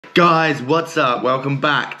Guys, what's up? Welcome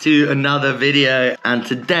back to another video, and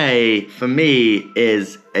today for me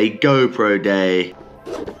is a GoPro day.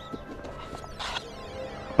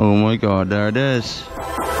 Oh my god, there it is.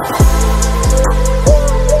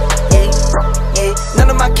 None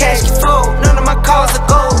of my cash can flow, none of my cars are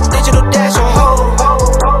gold, digital dash on hold.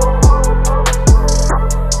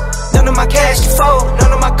 None of my cash can flow,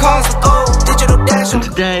 none of my cars are gold, digital dash on. And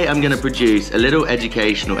today I'm going to produce a little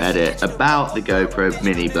educational edit about the GoPro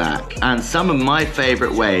Mini Black and some of my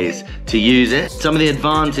favourite ways to use it, some of the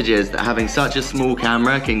advantages that having such a small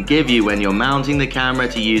camera can give you when you're mounting the camera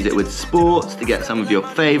to use it with sports, to get some of your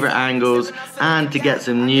favourite angles and to get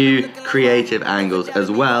some new creative angles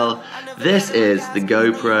as well. This is the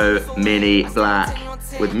GoPro Mini Black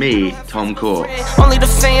with me, Tom Court. Only the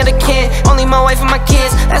fan that can, only my wife and my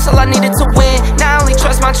kids, that's all I needed to win. Now I only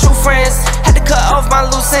trust my true friends, had to cut off my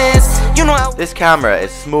loose ends. You know how this camera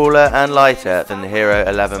is smaller and lighter than the Hero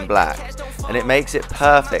 11 Black, and it makes it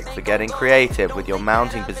perfect for getting creative with your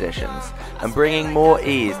mounting positions and bringing more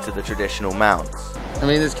ease to the traditional mounts. I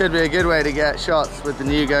mean, this could be a good way to get shots with the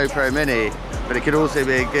new GoPro Mini, but it could also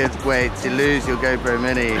be a good way to lose your GoPro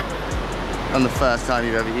Mini on the first time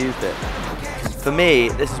you've ever used it. For me,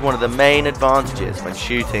 this is one of the main advantages when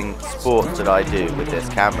shooting sports that I do with this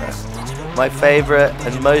camera. My favourite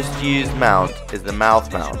and most used mount is the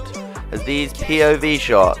mouth mount, as these POV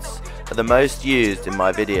shots are the most used in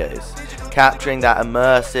my videos, capturing that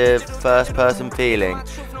immersive first-person feeling,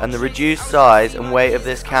 and the reduced size and weight of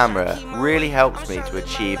this camera really helps me to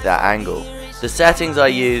achieve that angle. The settings I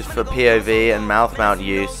use for POV and mouth mount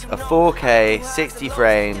use are 4K, 60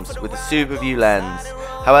 frames with a super view lens.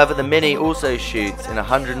 However, the Mini also shoots in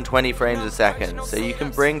 120 frames a second, so you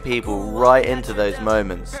can bring people right into those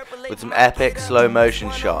moments with some epic slow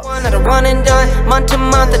motion shots. And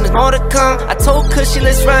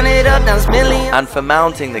for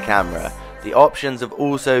mounting the camera, the options have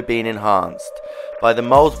also been enhanced by the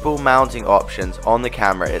multiple mounting options on the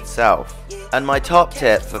camera itself. And my top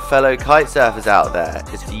tip for fellow kite surfers out there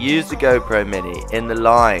is to use the GoPro Mini in the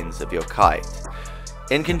lines of your kite,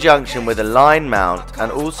 in conjunction with a line mount,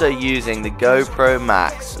 and also using the GoPro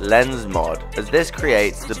Max lens mod, as this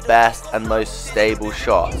creates the best and most stable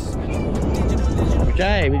shots.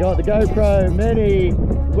 Okay, we got the GoPro Mini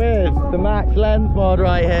with the Max lens mod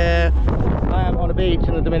right here. I am on a beach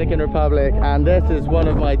in the Dominican Republic, and this is one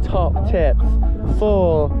of my top tips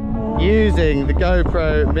for using the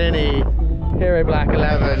GoPro Mini Hero Black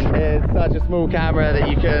 11. It's such a small camera that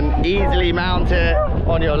you can easily mount it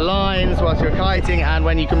on your lines whilst you're kiting, and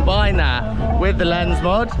when you combine that with the lens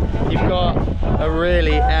mod, you've got a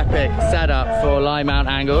really epic setup for line mount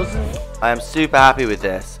angles. I am super happy with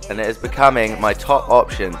this, and it is becoming my top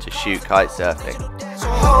option to shoot kite surfing.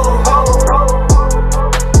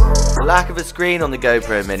 The lack of a screen on the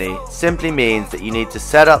GoPro Mini simply means that you need to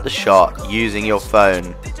set up the shot using your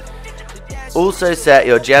phone. Also set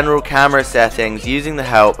your general camera settings using the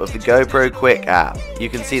help of the GoPro Quick app. You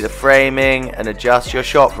can see the framing and adjust your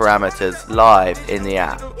shot parameters live in the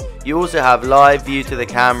app. You also have live view to the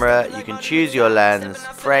camera, you can choose your lens,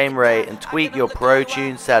 frame rate, and tweak your Pro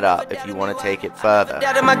Tune setup if you want to take it further.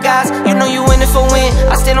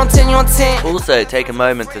 Also take a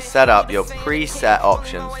moment to set up your preset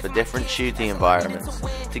options for different shooting environments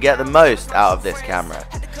to get the most out of this camera.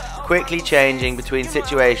 Quickly changing between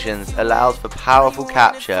situations allows for powerful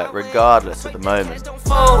capture regardless of the moment.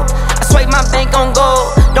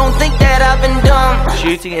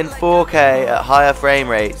 Shooting in 4K at higher frame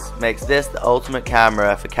rates makes this the ultimate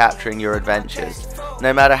camera for capturing your adventures,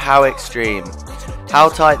 no matter how extreme, how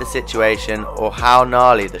tight the situation, or how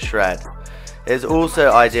gnarly the shred. It is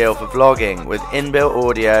also ideal for vlogging with inbuilt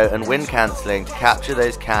audio and wind cancelling to capture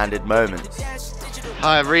those candid moments.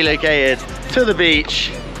 I have relocated to the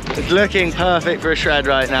beach. It's looking perfect for a shred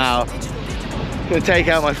right now. I'm gonna take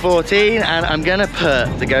out my 14 and I'm gonna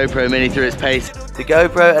put the GoPro Mini through its paces. The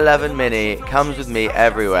GoPro 11 Mini comes with me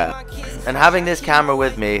everywhere, and having this camera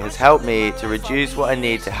with me has helped me to reduce what I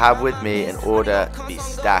need to have with me in order to be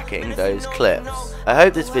stacking those clips. I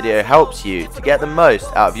hope this video helps you to get the most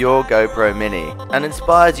out of your GoPro Mini and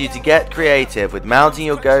inspires you to get creative with mounting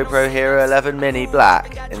your GoPro Hero 11 Mini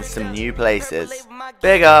Black in some new places.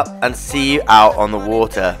 Big up, and see you out on the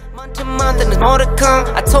water.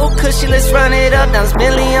 I told Cushy, let's run it up, now it's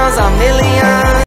millions on millions.